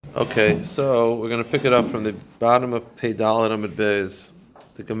Okay, so we're going to pick it up from the bottom of Pei Dalet Amud Beis.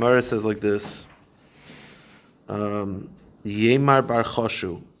 The Gemara says like this: Yemar bar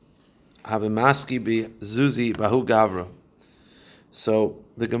Choshu, Havemaski bi Zuzi bahu Gavra. So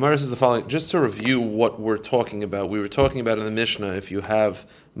the Gemara says the following. Just to review what we're talking about, we were talking about in the Mishnah. If you have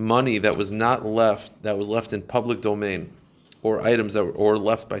money that was not left, that was left in public domain, or items that were or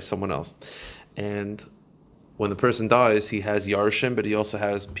left by someone else, and when the person dies, he has yarshim, but he also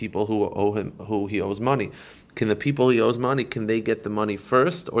has people who he owes money. Can the people he owes money, can they get the money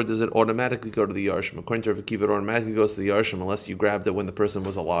first, or does it automatically go to the yarshim? According to Rav Akiva, it automatically goes to the yarshim unless you grabbed it when the person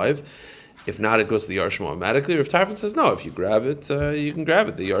was alive. If not, it goes to the yarshim automatically. Rav Tarfon says no. If you grab it, you can grab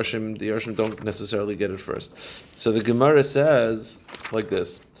it. The yarshim don't necessarily get it first. So the Gemara says like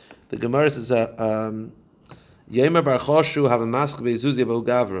this. The Gemara says, "Yemer bar choshu have a mask bezuzi abu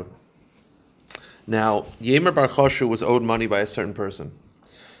gavra." Now, Yemer bar Choshu was owed money by a certain person.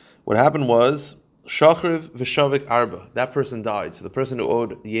 What happened was, Shachriv v'shavik arba, that person died. So the person who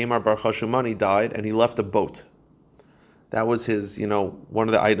owed Yemer bar Choshu money died, and he left a boat. That was his, one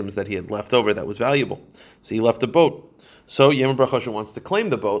of the items that he had left over that was valuable. So he left a boat. So Yemer bar Choshu wants to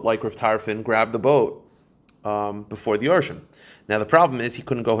claim the boat, like Rav Tarfon grabbed the boat before the Yarshim. Now the problem is he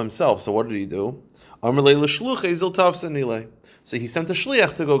couldn't go himself. So what did he do? So he sent a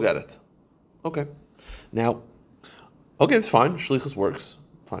shliach to go get it. Okay. Now, it's fine. Shlichus works.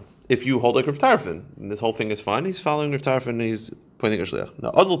 Fine. If you hold like Rav Tarfon, this whole thing is fine. He's following Rav Tarfon and he's pointing a shliach.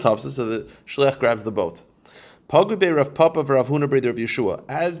 Now, Azul Tafsa, so the shliach grabs the boat. Pagube Rav Papa Rav Huna Breder of Yeshua.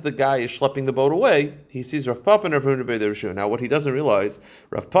 As the guy is schlepping the boat away, he sees Rav Papa and Rav Huna Breder of Yeshua. Now, what he doesn't realize,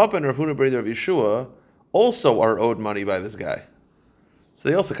 Rav Papa and Rav Huna Breder of Yeshua also are owed money by this guy. So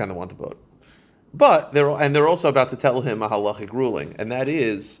they also kind of want the boat. But they're also about to tell him a halachic ruling, and that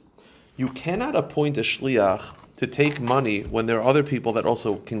is, you cannot appoint a shliach to take money when there are other people that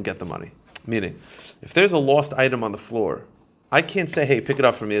also can get the money. Meaning, if there's a lost item on the floor, I can't say, hey, pick it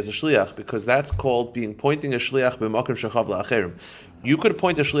up for me as a shliach, because that's called pointing a shliach b'makom shechav la'acherim. You could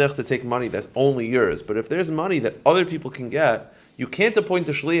appoint a shliach to take money that's only yours, but if there's money that other people can get, you can't appoint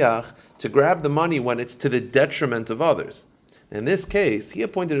a shliach to grab the money when it's to the detriment of others. In this case, he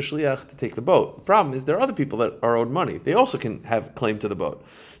appointed a shliach to take the boat. The problem is there are other people that are owed money. They also can have claim to the boat.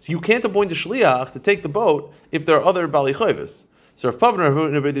 So you can't appoint a shliach to take the boat if there are other bali chayvus. So if Papa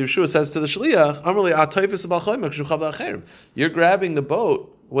Yeshua says to the shliach, you're grabbing the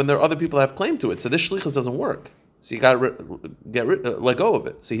boat when there are other people that have claim to it. So this shlichus doesn't work. So you got to let go of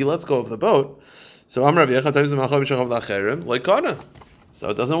it. So he lets go of the boat. So so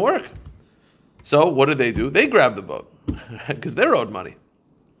it doesn't work. So what do? They grab the boat because they're owed money.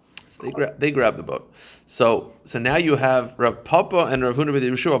 So they grab the boat. So now you have Rav Papa and Rav Huna B'Dei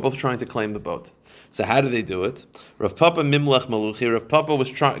Yeshua both trying to claim the boat. So how do they do it? Rav Papa Mimlech Maluchi. Rav Papa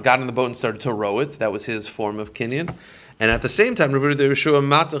got in the boat and started to row it. That was his form of kinyan. And at the same time, Rav Huna B'Dei Yeshua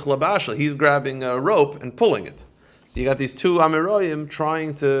Matach Labashal. He's grabbing a rope and pulling it. So you got these two Amiroyim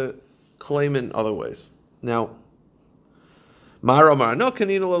trying to claim in other ways. Now, Mara Mara no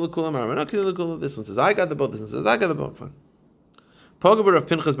kanina lalukula Mara no kanina lalukula. This one says I got the boat. This one says I got the boat. Fine. Pogaber of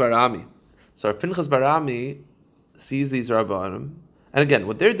Pinchas Barami. So if Pinchas Barami sees these Rabbanim, and again,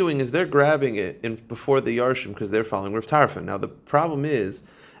 what they're doing is they're grabbing it before the Yarshim because they're following Rav Tarfon. Now the problem is,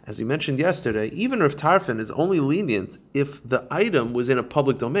 as we mentioned yesterday, even Rav Tarfon is only lenient if the item was in a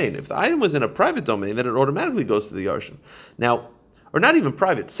public domain. If the item was in a private domain, then it automatically goes to the Yarshim. Now, or not even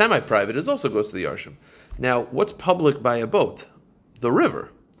private, semi-private, it also goes to the Yarshim. Now, what's public by a boat? The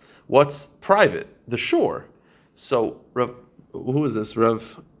river. What's private? The shore. So, who is this?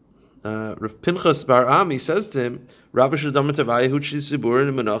 Rav Pinchas Bar Ami says to him, he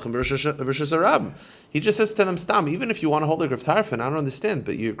just says to them, Stam, even if you want to hold like Rav Tarfon, I don't understand,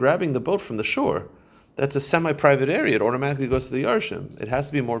 but you're grabbing the boat from the shore. That's a semi-private area. It automatically goes to the Yarshim. It has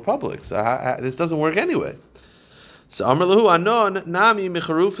to be more public. So this doesn't work anyway. So Amr Anon Nami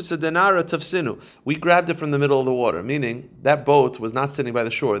Micharufis Denara Tafsinu. We grabbed it from the middle of the water, meaning that boat was not sitting by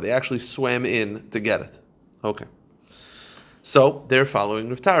the shore. They actually swam in to get it. Okay. So they're following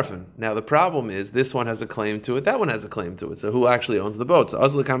Rav Tarfon. Now the problem is this one has a claim to it, that one has a claim to it. So who actually owns the boat? So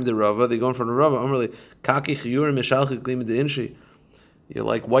Azlikam de Rava, they go in front of Rava, Amrli, Kaki Chiyur Mishalchi Glim de Inshi. You're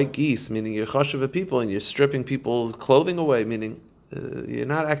like white geese, meaning you're chashuv of people and you're stripping people's clothing away, meaning you're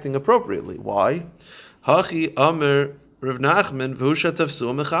not acting appropriately. Why? Hachi Amr Rav Nachman V'husha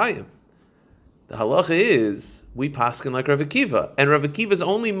Tafsu Mechayim. The halacha is we paskin like Rav Akiva, and Rav Akiva is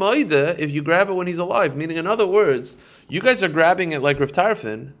only maida if you grab it when he's alive. Meaning, in other words, you guys are grabbing it like Rav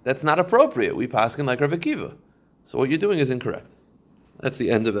Tarfon. That's not appropriate. We paskin like Rav Akiva. So what you're doing is incorrect. That's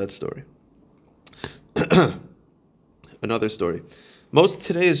the end of that story. Another story. Most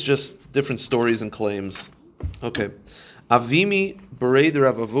today is just different stories and claims. Okay. Avimi berei de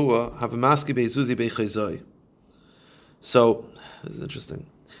Rav Avua have maski bezuzi bechayzoi. So this is interesting.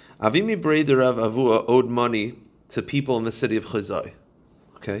 Avimi berei de Rav Avua owed money to people in the city of Chayzoi.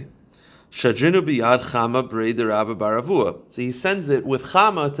 Okay. Shadrinu biyad Chama berei de Rav bar Avua. So he sends it with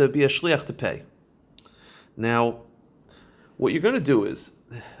Chama to be a shliach to pay. Now, what you're going to do is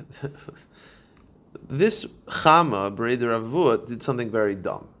this Chama berei de Rav Avua did something very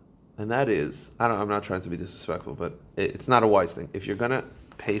dumb. And that is, I'm not trying to be disrespectful, but it's not a wise thing. If you're going to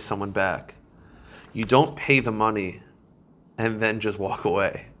pay someone back, you don't pay the money and then just walk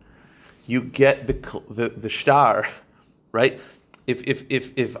away. You get the shtar, right?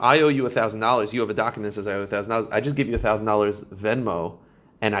 If I owe you $1,000, you have a document that says I owe $1,000, I just give you $1,000 Venmo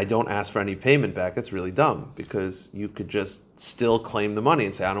and I don't ask for any payment back. That's really dumb because you could just still claim the money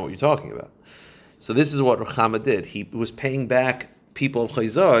and say, I don't know what you're talking about. So this is what Ruchama did. He was paying back people of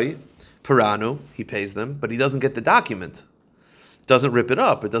Chayzoi, Piranu, he pays them, but he doesn't get the document. Doesn't rip it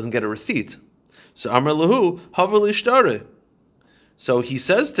up, it doesn't get a receipt. So Amar Lahu, Haver Lishtare. So he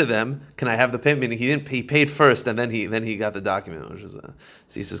says to them, can I have the payment? Meaning he paid first and then he got the document.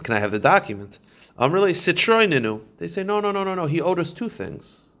 So he says, can I have the document? Amar Lahu, Sitroy Ninu. They say, no. He owed us two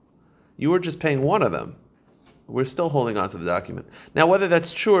things. You were just paying one of them. We're still holding on to the document. Now, whether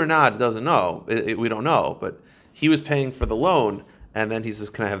that's true or not, we don't know, but he was paying for the loan, and then he says,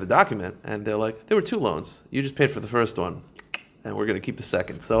 can I have the document? And they're like, there were two loans. You just paid for the first one, and we're going to keep the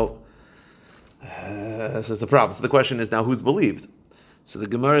second. So, this is a problem. So the question is now, who's believed? So the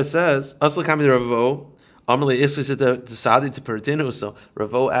Gemara says, Asla Kami Ravo, Amrli Isli Sadi to Pertinu. So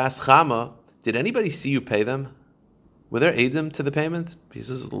Ravo asked Chama, did anybody see you pay them? Were there Adim to the payments? He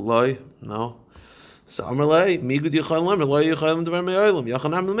says, Loi, no. So Amrli, Migu Dichalim, Loi Yichalim Devar Me'olim,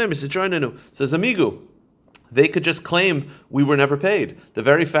 Yachanam Lemem, Sitrainenu. Says Amigu. They could just claim we were never paid. The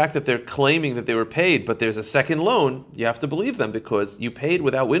very fact that they're claiming that they were paid, but there's a second loan, you have to believe them because you paid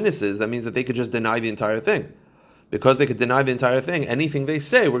without witnesses. That means that they could just deny the entire thing. Because they could deny the entire thing, anything they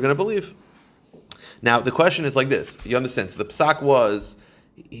say, we're going to believe. Now, the question is like this. You understand? So the psak was,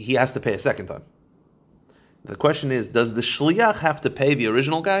 he has to pay a second time. The question is, does the shliach have to pay the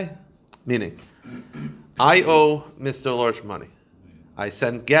original guy? Meaning, I owe Mr. Lorch money. I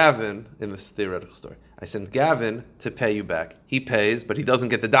sent Gavin, in this theoretical story, I sent Gavin to pay you back. He pays, but he doesn't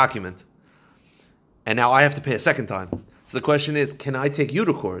get the document. And now I have to pay a second time. So the question is, can I take you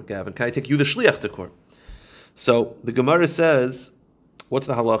to court, Gavin? Can I take you, the shliach, to court? So the Gemara says, what's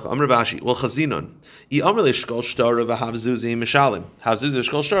the halacha? Amr Bashi, well, chazinon. The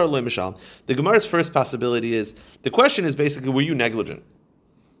Gemara's first possibility is, the question is basically, were you negligent?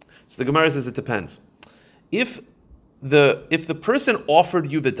 So the Gemara says it depends. If the person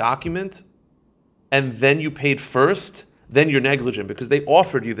offered you the document and then you paid first, then you're negligent because they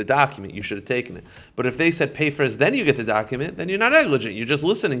offered you the document. You should have taken it. But if they said pay first, then you get the document, then you're not negligent. You're just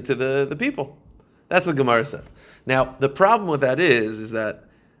listening to the people. That's what Gemara says. Now, the problem with that is that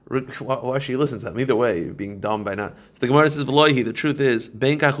why should you listen to them? Either way, you're being dumb by not. So the Gemara says, V'loihi, the truth is,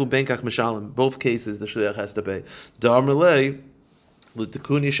 benkachu benkach mishalim. Both cases, the shliach has to pay. Because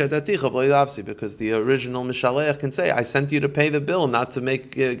the original Mishalech can say, I sent you to pay the bill, not to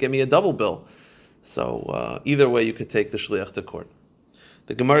give me a double bill. So either way, you could take the shliach to court.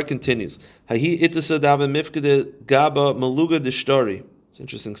 The Gemara continues. It's an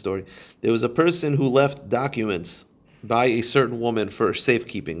interesting story. There was a person who left documents by a certain woman for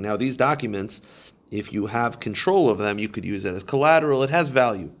safekeeping. Now, these documents, if you have control of them, you could use it as collateral. It has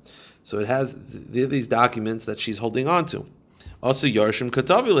value. So it has these documents that she's holding on to. Also, Yarshim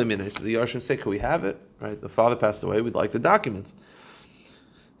Katavi Lemine. So the Yarshim say, can we have it? Right? The father passed away, we'd like the documents.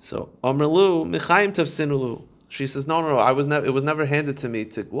 So, Amrlu, Michaim Tavsinulu. She says, no, it was never handed to me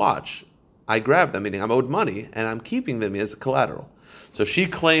to watch. I grabbed them, meaning I'm owed money, and I'm keeping them as collateral. So she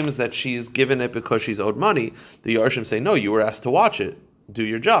claims that she's given it because she's owed money. The Yarshim say, no, you were asked to watch it. Do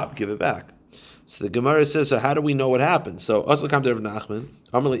your job, give it back. So the Gemara says, so how do we know what happened? So, Aslakam to Rav Nachman,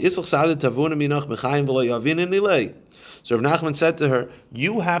 Amrli, Isach Sadet Tavuna Minach Michaim V'lo Yavin Nilei. So Rav Nachman said to her,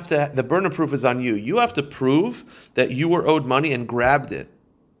 the burden of proof is on you. You have to prove that you were owed money and grabbed it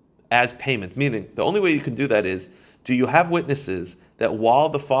as payment. Meaning, the only way you can do that is, do you have witnesses that while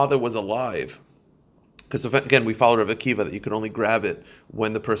the father was alive, because again, we followed Rav Akiva that you could only grab it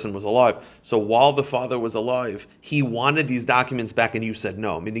when the person was alive. So while the father was alive, he wanted these documents back and you said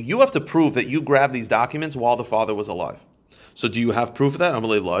no. Meaning, you have to prove that you grabbed these documents while the father was alive. So do you have proof of that?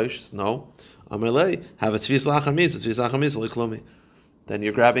 Amalei Loish? No. Amalei, have a tzvis lachar. Then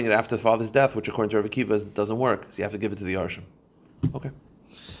you're grabbing it after the father's death, which according to Rav Akiva doesn't work. So you have to give it to the Yarshim. Okay.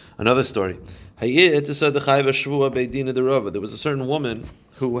 Another story. There was a certain woman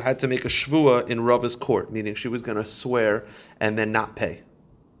who had to make a shvua in Rava's court, meaning she was going to swear and then not pay.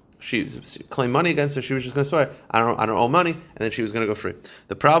 She claimed money against her. She was just going to swear, I don't owe money, and then she was going to go free.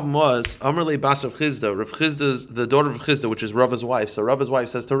 The problem was, Amrle Bas Rav Chizda, Rav Chizda's the daughter of Rav Chizda, which is Rava's wife. So Rava's wife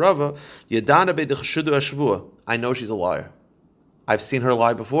says to Rava, Yadana be'dechshudu ashvua. I know she's a liar. I've seen her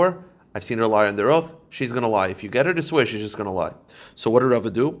lie before. I've seen her lie on their oath. She's going to lie. If you get her to swear, she's just going to lie. So what did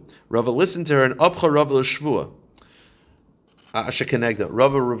Rava do? Rava listened to her and Abcha Rava l'shvua.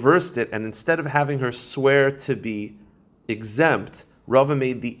 Rava reversed it, and instead of having her swear to be exempt, Rava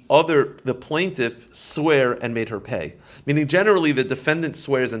made the plaintiff swear and made her pay. Meaning generally the defendant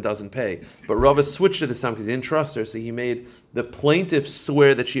swears and doesn't pay. But Rava switched it this time because he didn't trust her, so he made the plaintiff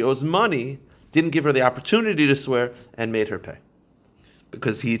swear that she owes money, didn't give her the opportunity to swear, and made her pay.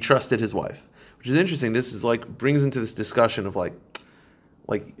 Because he trusted his wife. Which is interesting. This is brings into this discussion of like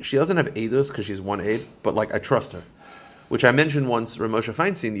she doesn't have eidos because she's one aid, but I trust her. Which I mentioned once Rav Moshe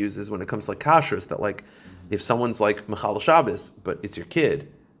Feinstein uses when it comes to kashrus, that if someone's Mechal Shabbos, but it's your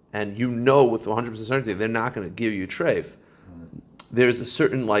kid, and you know with 100% certainty they're not going to give you treif, there's a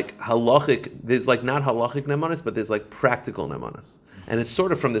certain halachic, there's not halachic nemanis, but there's practical nemanis. And it's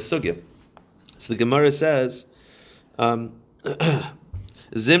sort of from the sugya. So the Gemara says,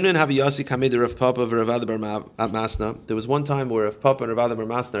 Zimnin Haviyasi Kamid Rav Papa Rav Bar Masna. There was one time where Rav Papa and Rav Bar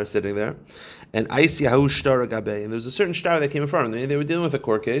Masna are sitting there, and Aisi Hahu Shtar Gabe, and there was a certain shtar that came in front of them. They were dealing with a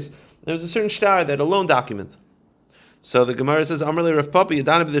court case. There was a certain shtar that had a loan document. So the Gemara says, Amrle Rav Papa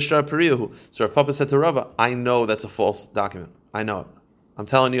Yadana b'Shtar Periyahu. So Rav Papa said to Rava, I know that's a false document. I know it. I'm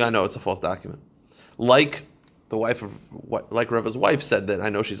telling you, I know it's a false document. Like Rava's wife said that I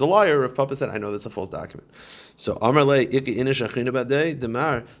know she's a liar. Rav Papa said, I know that's a false document. So Amrle Iki Inish Achina Badei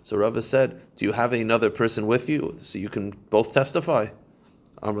Demar. So Rava said, do you have another person with you so you can both testify?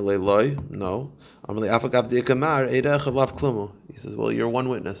 Amrle Loi, no. Amrle Afagav Dikamar Eidach Lav Klumu. He says, well, you're one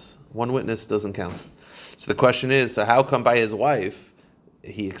witness. One witness doesn't count. So the question is, so how come by his wife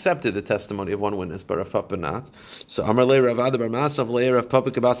he accepted the testimony of one witness, but Rav Papa not? So Amrle Rav Ada Bar Masav Leir Rav Papa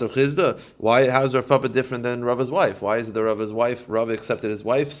Kabas Rav Chizda. Why? How is Rav Papa different than Rava's wife? Why is it the Rava's wife? Rava accepted his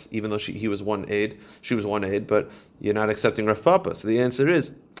wife's, even though he was one aid, she was one aid, but you're not accepting Rav Papa. So the answer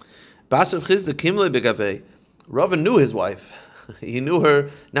is, Bas Rav Chizda Kimle Begavei. Rava knew his wife. He knew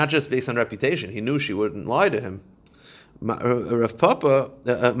her not just based on reputation. He knew she wouldn't lie to him. Rav Papa,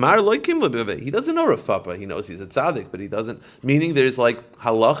 he doesn't know Rav Papa. He knows he's a tzaddik, but he doesn't. Meaning there's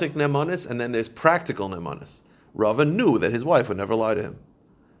halachic nemanis and then there's practical nemanis. Rava knew that his wife would never lie to him.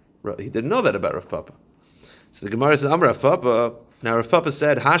 He didn't know that about Rav Papa. So the Gemara says, Rav Papa. Now Rav Papa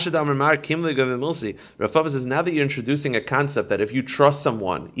said, Hashad Amar Mar Kimle Milsi. Rav Papa says, now that you're introducing a concept that if you trust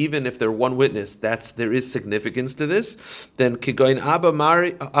someone, even if they're one witness, there is significance to this, then Kigoin Abba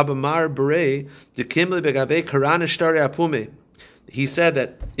Mar Bere de Kimle Begave Karan Ishtari Apume. He said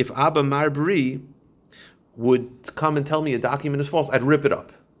that if Abba Mar Bere would come and tell me a document is false, I'd rip it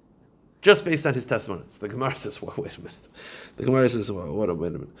up. Just based on his testimony. So the Gemara says, well, wait a minute. The Gemara says, well, wait a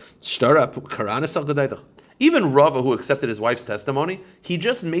minute. Even Rava, who accepted his wife's testimony, he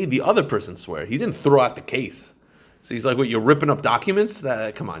just made the other person swear. He didn't throw out the case. So he's like, what, you're ripping up documents?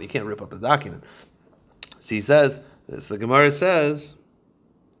 Come on, you can't rip up a document. So he says, the Gemara says,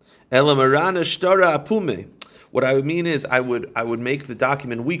 what I would mean is I would make the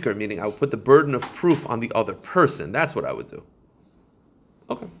document weaker, meaning I would put the burden of proof on the other person. That's what I would do.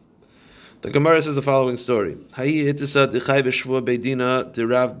 Okay. The Gemara says the following story. It's an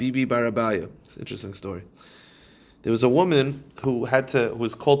interesting story. There was a woman who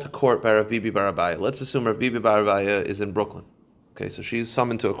was called to court by Rav Bibi Bar Abaya. Let's assume Rav Bibi Bar Abaya is in Brooklyn. Okay, so she's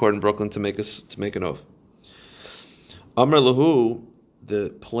summoned to a court in Brooklyn to make an oath. Amar Lahu, the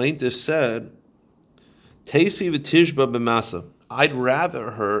plaintiff said, Teisi v'tishba b'masa. I'd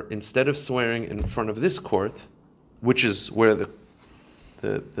rather her, instead of swearing in front of this court, which is where the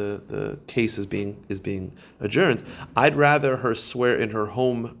case is being adjourned, I'd rather her swear in her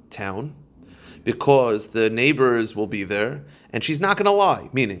hometown because the neighbors will be there and she's not going to lie.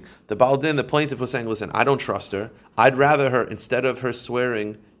 Meaning, the Baldin, the plaintiff, was saying, listen, I don't trust her. I'd rather her, instead of her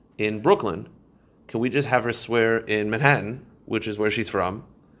swearing in Brooklyn, can we just have her swear in Manhattan, which is where she's from,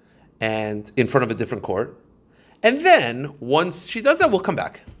 and in front of a different court? And then, once she does that, we'll come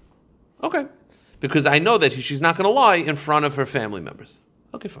back. Okay. Because I know that she's not going to lie in front of her family members.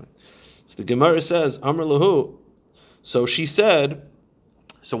 Okay, fine. So the Gemara says, Amr Lahu. So she said,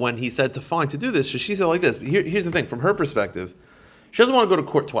 so when he said to do this, she said like this. But here's the thing, from her perspective, she doesn't want to go to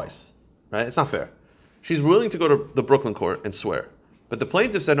court twice, right? It's not fair. She's willing to go to the Brooklyn court and swear. But the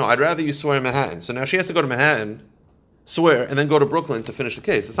plaintiff said, no, I'd rather you swear in Manhattan. So now she has to go to Manhattan, swear, and then go to Brooklyn to finish the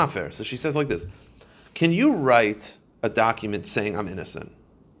case. It's not fair. So she says like this: can you write a document saying I'm innocent?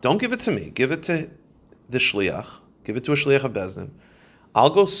 Don't give it to me. Give it to the shliach. Give it to a shliach of Bezdin. I'll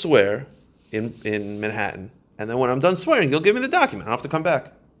go swear in Manhattan, and then when I'm done swearing, you'll give me the document. I don't have to come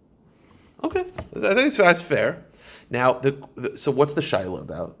back. Okay, I think that's fair. Now, so what's the shaila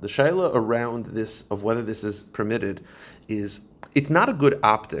about? The shaila around this, of whether this is permitted, is it's not a good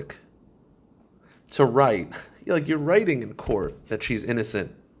optic to write, like you're writing in court that she's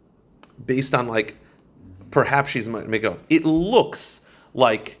innocent based on like, perhaps she's make up. It looks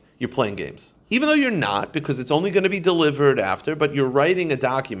like you're playing games. Even though you're not, because it's only going to be delivered after, but you're writing a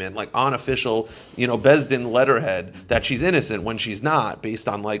document, like on official, Bezdin letterhead, that she's innocent when she's not, based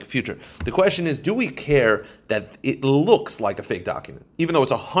on like future. The question is, do we care that it looks like a fake document, even though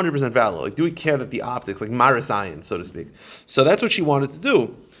it's 100% valid? Like, do we care that the optics, like Maris Ayin, so to speak? So that's what she wanted to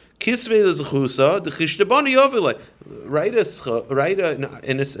do. Write a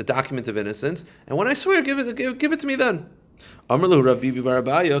document of innocence, and when I swear, give it to me then. Amr Rav Bibi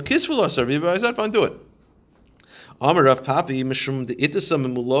Barabaya, Kisvul Asar Bibi Barabaya, fine, do it. Amr Rav Papi, Mishum the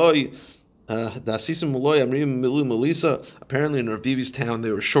Itisam Muloi, Dasisum Muloi, Amrim Milu Melisa. Apparently in Rav Bibi's town,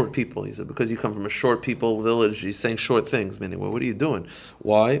 they were short people. He said, because you come from a short people village, he's saying short things. Meaning, well, what are you doing?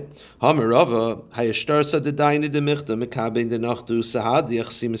 Why? Amr Rava, Hayashtar Sadadaini de Michta, Mekabein de Nachtu, Sahadi,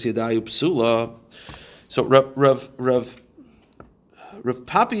 Achsimis Yadayu Psula. So Rav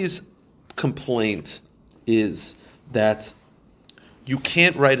Papi's complaint is that you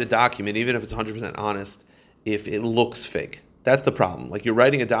can't write a document, even if it's 100% honest, if it looks fake. That's the problem. Like, you're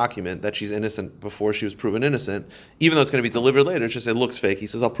writing a document that she's innocent before she was proven innocent, even though it's going to be delivered later, it's just it looks fake. He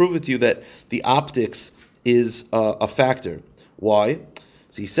says, I'll prove it to you that the optics is a factor. Why?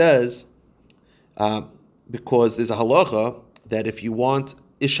 So he says, because there's a halacha that if you want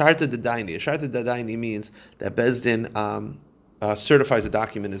Isharta Dadaini means that Bezdin certifies a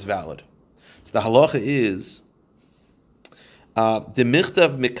document is valid. So the halacha is if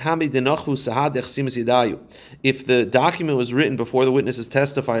the document was written before the witnesses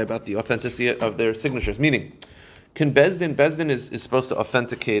testify about the authenticity of their signatures, meaning, can Bezdin is supposed to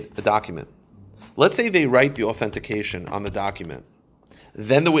authenticate the document. Let's say they write the authentication on the document.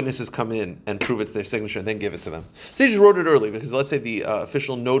 Then the witnesses come in and prove it's their signature and then give it to them. So they just wrote it early because let's say the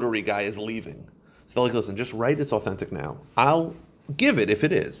official notary guy is leaving. So they're like, listen, just write it's authentic now. I'll give it if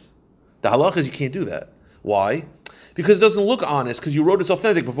it is. The halach is you can't do that. Why? Because it doesn't look honest, because you wrote it's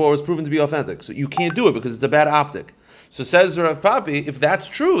authentic before it was proven to be authentic. So you can't do it because it's a bad optic. So says Rav Papi, if that's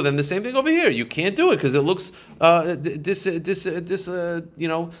true, then the same thing over here. You can't do it because it looks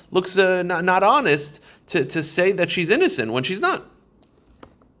looks not honest to say that she's innocent when she's not.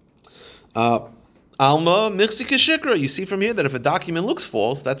 Alma michsika shikra. You see from here that if a document looks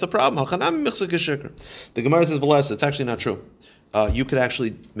false, that's a problem. The Gemara says, "Velesa, it's actually not true. You could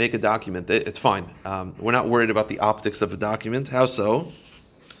actually make a document. It's fine. We're not worried about the optics of a document. How so?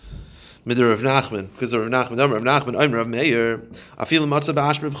 Midr Rav Nachman, because of Rav Nachman, I'm Rav Meir. I feel matzah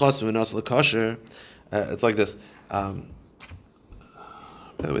ba'ashber b'chasm and asla kosher. It's like this. By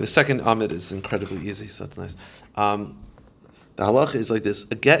the way, the second Amid is incredibly easy, so that's nice. The halacha is like this: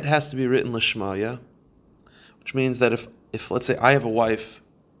 a get has to be written lishma, yeah, which means that if let's say I have a wife,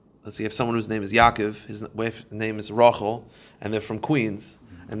 let's say if someone whose name is Yaakov, his wife's name is Rachel, and they're from Queens,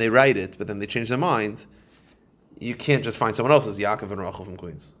 and they write it, but then they change their mind, you can't just find someone else's Yaakov and Rachel from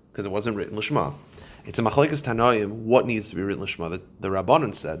Queens, because it wasn't written Lishma. It's a Machlekes Tanoim, what needs to be written Lishma. The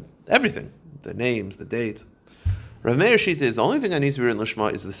Rabbanan said, everything, the names, the date. Rav Meir Shita is, the only thing that needs to be written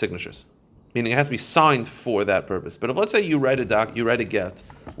Lishma is the signatures. Meaning it has to be signed for that purpose. But if let's say you write a get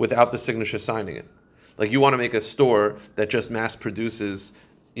without the signature signing it, like you want to make a store that just mass produces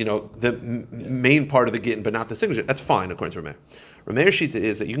the main part of the get, but not the signature. That's fine, according to Rameir. Rameir's shita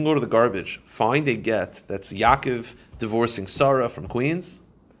is that you can go to the garbage, find a get that's Yaakov divorcing Sarah from Queens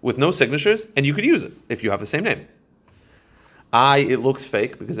with no signatures, and you could use it if you have the same name. It looks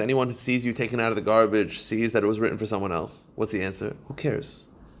fake because anyone who sees you taken out of the garbage sees that it was written for someone else. What's the answer? Who cares?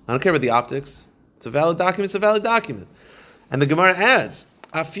 I don't care about the optics. It's a valid document. It's a valid document. And the Gemara adds,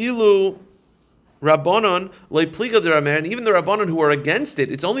 Afilu Rabbanon lepliga de Rameir, and even the Rabbanon who are against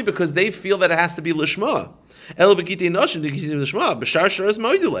it, it's only because they feel that it has to be lishma. So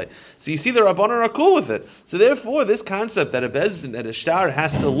you see, the Rabbanon are cool with it. So therefore, this concept that a bezdin, that a shtar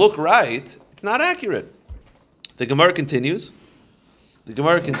has to look right, it's not accurate. The Gemara continues.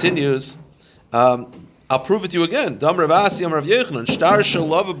 I'll prove it to you again. Dam Rav Asi Amar Rav Yochanan, shtar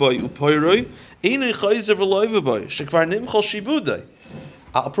shalavaboy upoiroi einay chayzer v'loivaboy shekvar nimchol shibudai.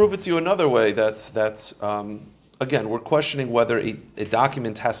 I'll prove it to you another way that again, we're questioning whether a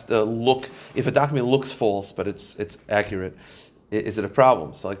document has to look. If a document looks false, but it's accurate, is it a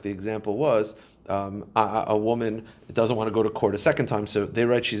problem? So, like the example was, a woman doesn't want to go to court a second time, so they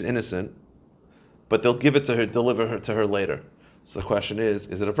write she's innocent, but they'll give it to her, deliver her to her later. So the question is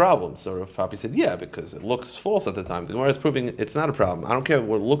it a problem? So Rav Papi said, yeah, because it looks false at the time. The Gemara is proving it's not a problem. I don't care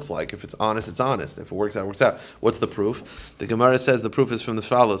what it looks like. If it's honest, it's honest. If it works out, it works out. What's the proof? The Gemara says the proof is from the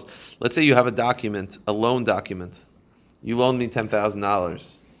follows. Let's say you have a document, a loan document. You loaned me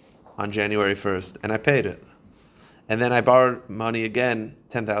 $10,000 on January 1st, and I paid it. And then I borrowed money again,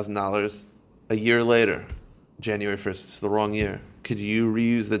 $10,000, a year later, January 1st. It's the wrong year. Could you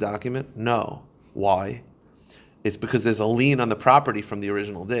reuse the document? No. Why? It's because there's a lien on the property from the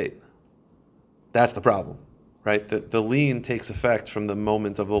original date. That's the problem, right? The lien takes effect from the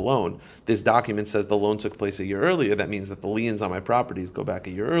moment of the loan. This document says the loan took place a year earlier. That means that the liens on my properties go back a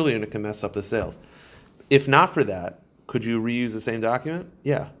year earlier and it can mess up the sales. If not for that, could you reuse the same document?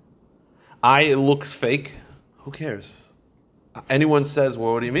 Yeah. It looks fake. Who cares? Anyone says,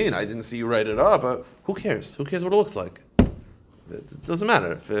 well, what do you mean? I didn't see you write it up. But who cares? Who cares what it looks like? It doesn't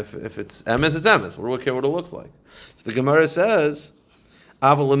matter. If it's emes, it's emes. We don't care what it looks like. So the Gemara says,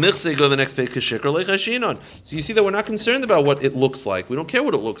 go to the next page. So you see that we're not concerned about what it looks like. We don't care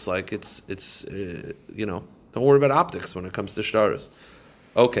what it looks like. It's don't worry about optics when it comes to shtaris.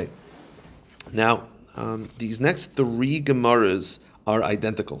 Okay. Now, these next three Gemaras are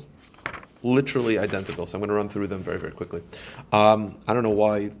identical. Literally identical. So I'm going to run through them very, very quickly. I don't know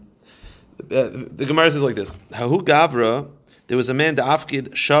why. The Gemara says like this. Hahu Gavra. There was a man, the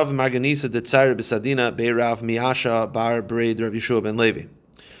Afkid Shav Marganisa de Tzar Besadina Beirav Miasha Bar Bered Rav Yeshua ben Levi.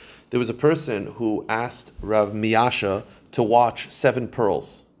 There was a person who asked Rav Miasha to watch 7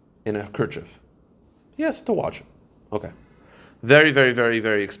 pearls in a kerchief. He asked to watch it. Okay. Very, very, very,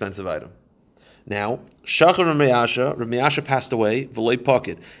 very expensive item. Now, Shachar Rav Miasha passed away, V'lei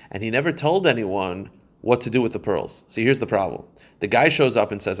pocket, and he never told anyone what to do with the pearls. See, here's the problem. The guy shows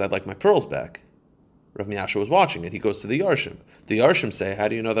up and says, I'd like my pearls back. Rav Miasha was watching it. He goes to the Yarshim. The Yarshim say, how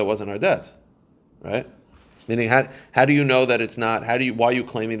do you know that wasn't our debt? Right? Meaning, how do you know that it's not? Why are you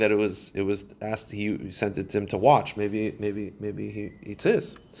claiming that it was asked? He sent it to him to watch. Maybe it's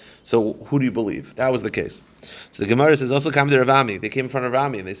his. So who do you believe? That was the case. So the Gemara says also come to Ravami. They came in front of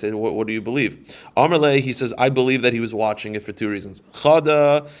Rami and they said, what do you believe? Amarle, he says, I believe that he was watching it for 2 reasons.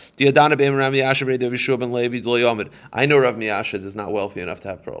 Chada diadana beim Rav Miasha Rav Yeshua ben Levi d'lo yomid. I know Rav Miasha is not wealthy enough to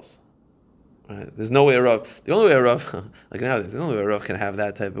have pearls. Right. There's no way a Rav, the only way a Rav, like nowadays, the only way a Rav can have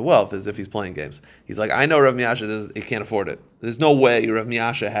that type of wealth is if he's playing games. He's like, I know Rav Miasha, he can't afford it. There's no way Rav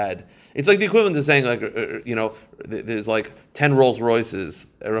Miasha had. It's like the equivalent to saying, like, there's like 10 Rolls Royces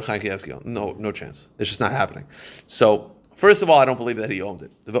at Rechaim Kievsky. No chance. It's just not happening. So, first of all, I don't believe that he owned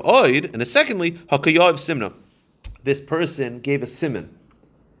it. And secondly, Hakayav Simna. This person gave a simon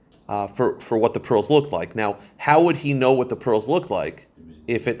for what the pearls looked like. Now, how would he know what the pearls looked like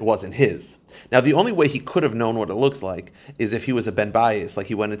if it wasn't his? Now, the only way he could have known what it looks like is if he was a Ben Bayis, like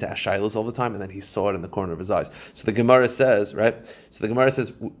he went into Ashailas all the time, and then he saw it in the corner of his eyes. So the Gemara says, right? So the Gemara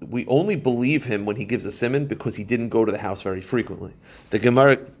says, we only believe him when he gives a simon because he didn't go to the house very frequently. The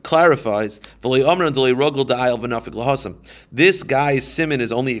Gemara clarifies, this guy's simon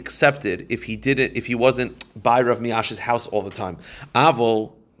is only accepted if he wasn't by Rav Miasha's house all the time.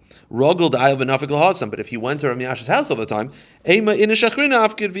 Avol, but if he went to Rav Miasha's house all the time, then maybe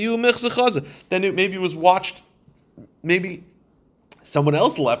it was watched, maybe someone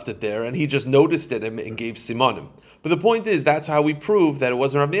else left it there and he just noticed it and gave simonim. But the point is, that's how we prove that it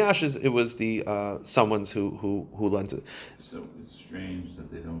wasn't Rav Miasha's, it was the someone's who lent it. So it's strange that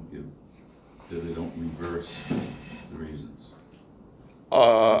they don't reverse the reasons.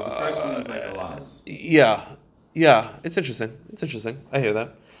 The first one is like a loss. Yeah, it's interesting. I hear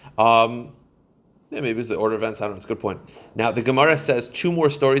that. Maybe it's the order of events. I don't know. It's a good point. Now, the Gemara says 2 more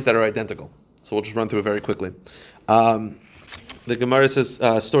stories that are identical. So we'll just run through it very quickly. The Gemara says,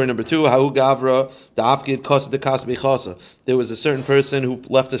 story number 2, Ha'u Gavra, Da'afgid Kosa de Kasbi Chasa. There was a certain person who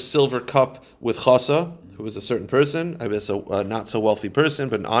left a silver cup with Chasa, who was a certain person, I guess a not so wealthy person,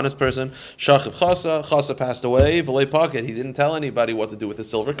 but an honest person. Shachiv Chasa passed away, V'lei Pocket. He didn't tell anybody what to do with the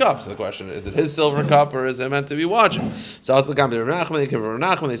silver cup. So the question is it his silver cup or is it meant to be watching? So I was looking at Rav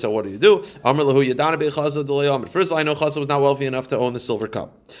Nachman, they said, what do you do? Amr lahu Yadana be Chasa d'lo yomid. First, I know Chasa was not wealthy enough to own the silver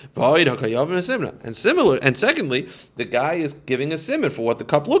cup. And secondly, the guy is giving a simon for what the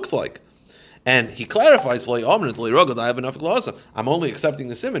cup looks like. And he clarifies, I'm only accepting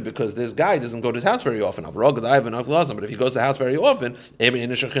the simon because this guy doesn't go to his house very often. But if he goes to the house very often, then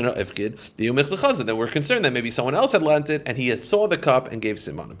we're concerned that maybe someone else had lent it and he saw the cup and gave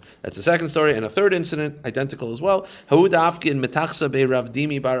simanim. That's the second story. And a third incident, identical as well. There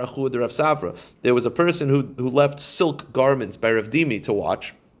was a person who left silk garments by Rav Dimi to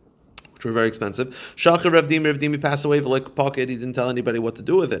watch, which were very expensive. Shachar Rav Dimi passed away, like pocket, he didn't tell anybody what to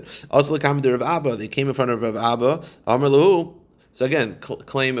do with it. Also, Rav Abba, they came in front of Rav Abba, Amar Lahu. So again,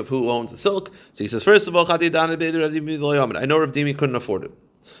 claim of who owns the silk. So he says, first of all, I know Rav Dimi couldn't afford it.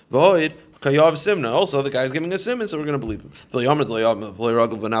 Void, Kayav Simna. Also, the guy's giving a simon, so we're going to believe him.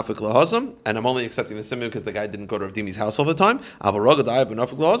 And I'm only accepting the simon because the guy didn't go to Rav Dimi's house all the time.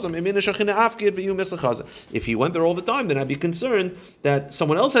 If he went there all the time, then I'd be concerned that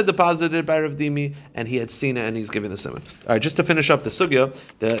someone else had deposited by Rav Dimi and he had seen it and he's giving the simon. All right, just to finish up the sugya,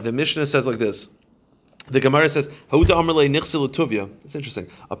 the Mishnah says like this. The Gemara says, it's interesting.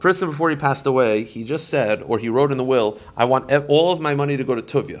 A person before he passed away, he just said, or he wrote in the will, I want all of my money to go to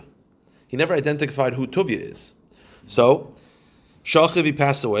Tuvia. He never identified who Tuvia is. So, Shachiv, he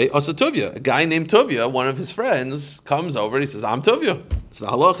passed away, Asa Tuvia. A guy named Tuvia, one of his friends, comes over and he says, I'm Tuvia. So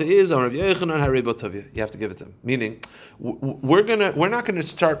the halacha is, Rav Yochanan Hareba Tuvia. You have to give it to him. Meaning, we're not going to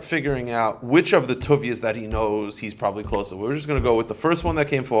start figuring out which of the Tuvias that he knows he's probably close to. We're just going to go with the first one that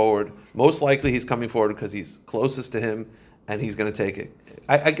came forward. Most likely he's coming forward because he's closest to him and he's going to take it.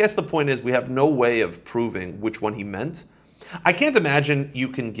 I guess the point is we have no way of proving which one he meant. I can't imagine you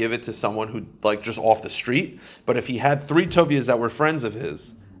can give it to someone who, like, just off the street, but if he had 3 Tuvias that were friends of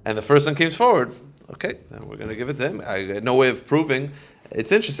his, and the first one came forward, okay, then we're going to give it to him. I got no way of proving.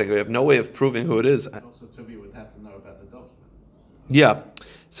 It's interesting. We have no way of proving who it is. Also, Tuvia would have to know about the document. Yeah.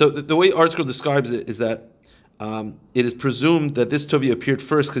 So the way article describes it is that it is presumed that this Tuvia appeared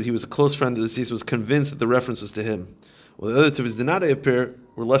first because he was a close friend of the deceased, was convinced that the reference was to him. Well, the other Tuvias did not appear,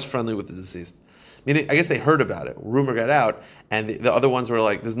 were less friendly with the deceased. Meaning, I guess they heard about it. Rumor got out, and the other ones were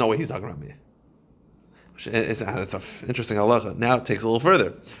like, "There's no way he's talking about me." It's an interesting halacha. Now it takes a little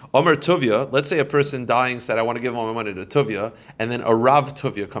further. Omer Tuvia. Let's say a person dying said, "I want to give all my money to Tuvia," and then a Rav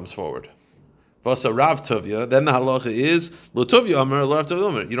Tuvia comes forward. Vasa Rav Tuvia. Then the halacha is Lo Tuvia Omer Rav Tuvia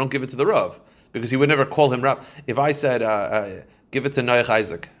Omer. You don't give it to the Rav because he would never call him Rav. If I said, "Give it to Noach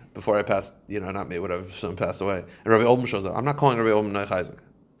Isaac," before I passed, not me, whatever, someone passed away, and Rabbi Oldham shows up, I'm not calling Rabbi Oldham Noach Isaac.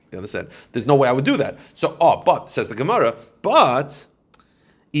 You understand? There's no way I would do that. So, but, says the Gemara, but,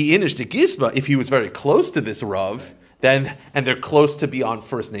 if he was very close to this Rav, then, and they're close to be on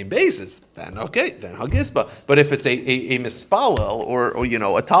first name basis, then okay, then Hagisba. But if it's a mispalel or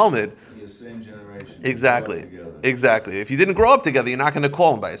a Talmud, the same generation. Exactly. If you didn't grow up together, you're not going to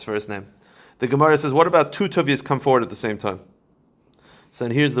call him by his first name. The Gemara says, what about 2 Tuvias come forward at the same time? So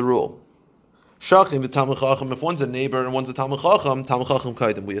then here's the rule. Shachim v'Talmid Chacham. If one's a neighbor and one's a Talmid Chacham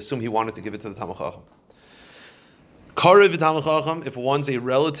kaidim. We assume he wanted to give it to the Talmid Chacham. Karev v'Talmid Chacham. If one's a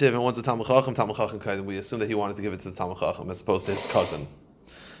relative and one's a Talmid Chacham kaidim. We assume that he wanted to give it to the Talmid Chacham as opposed to his cousin.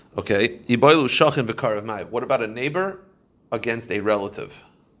 Okay. Ibaylu Shachim v'Karev Mai. What about a neighbor against a relative?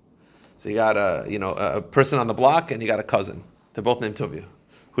 So you got a person on the block and you got a cousin. They're both named Tuvia.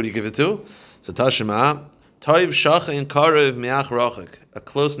 Who do you give it to? So Tashima. Toiv shachin karev miach rachik. A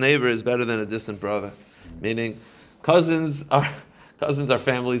close neighbor is better than a distant brother. Meaning, cousins are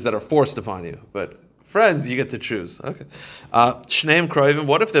families that are forced upon you, but friends you get to choose. Okay. Shneim kroivim.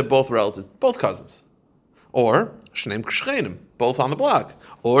 What if they're both relatives, both cousins, or shneim kshchenim, both on the block,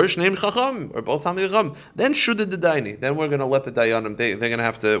 or shneim chacham, or both on the chacham? Then shuda dedaini. Then we're going to let the dayanim. They're going to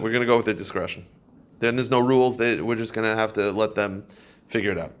have to. We're going to go with their discretion. Then there's no rules. We're just going to have to let them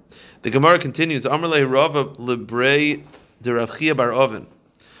figure it out. The Gemara continues, Amrlei Rava Librei de Rav Chia bar Oven.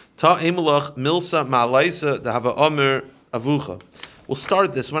 Ta emulach milsa ma'alaisa dehava omer avucha. We'll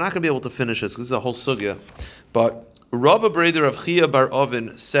start this. We're not going to be able to finish this. This is a whole sugya. But Rava Breder Rav Chia bar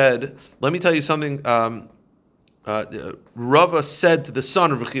Oven said, let me tell you something. Rava said to the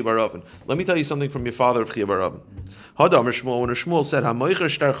son of Rav Chia bar Oven, let me tell you something from your father, Rav Chia bar Oven. Hadam Shmuel, when Shmuel said, HaMoicher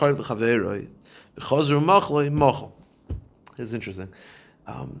shtar chayv l'chaveiroi, v'chazru machloi mochel. This is interesting.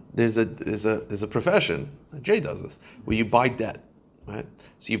 There's a profession, Jay does this, where you buy debt, right?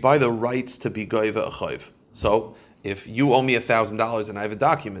 So you buy the rights to be goyva a chayv. So if you owe me $1,000 and I have a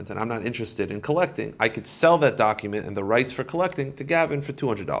document and I'm not interested in collecting, I could sell that document and the rights for collecting to Gavin for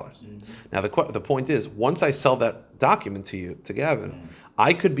 $200. Mm-hmm. Now the point is, once I sell that document to Gavin,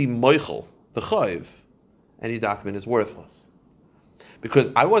 I could be moichel the chayv, and your document is worthless because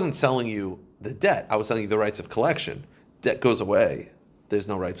I wasn't selling you the debt; I was selling you the rights of collection. Debt goes away. There's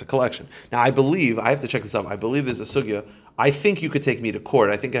no rights of collection. Now, I have to check this out. I believe there's a sugya. I think you could take me to court.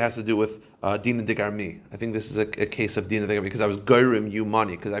 I think it has to do with Dina Digarmi. I think this is a case of Dina Digarmi because I was goyrim you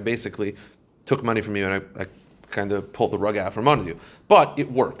money because I basically took money from you and I kind of pulled the rug out from under you. But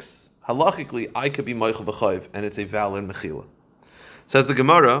it works. Halachically, I could be Meichel B'chayv and it's a valid Mechila. Says the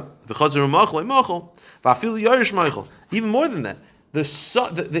Gemara, even more than that,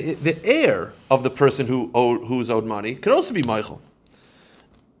 the heir of the person who's owed money could also be Meichel.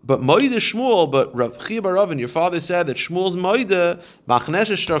 But Moide Shmuel, but Rav Chia bar Ravin, your father said that Shmuel's Moide,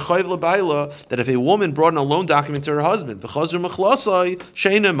 that if a woman brought in a loan document to her husband,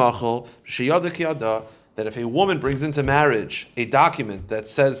 that if a woman brings into marriage a document that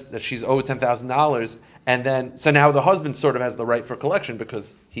says that she's owed $10,000, and then, so now the husband sort of has the right for collection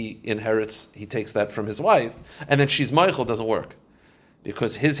because he takes that from his wife, and then she's Meichel, doesn't work.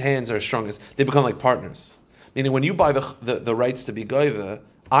 Because his hands are strongest. They become like partners. Meaning when you buy the rights to be Goiva,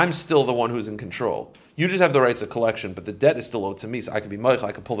 I'm still the one who's in control. You just have the rights of collection, but the debt is still owed to me, so I can be Meichel,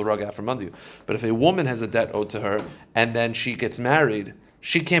 I can pull the rug out from under you. But if a woman has a debt owed to her, and then she gets married,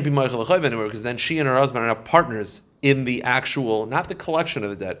 she can't be Meichel L'chayv anymore, because then she and her husband are now partners in the actual, not the collection of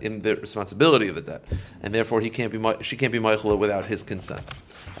the debt, in the responsibility of the debt. And therefore she can't be Meichel without his consent.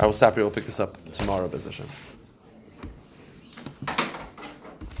 I will stop here, we'll pick this up tomorrow, B'ez Hashem.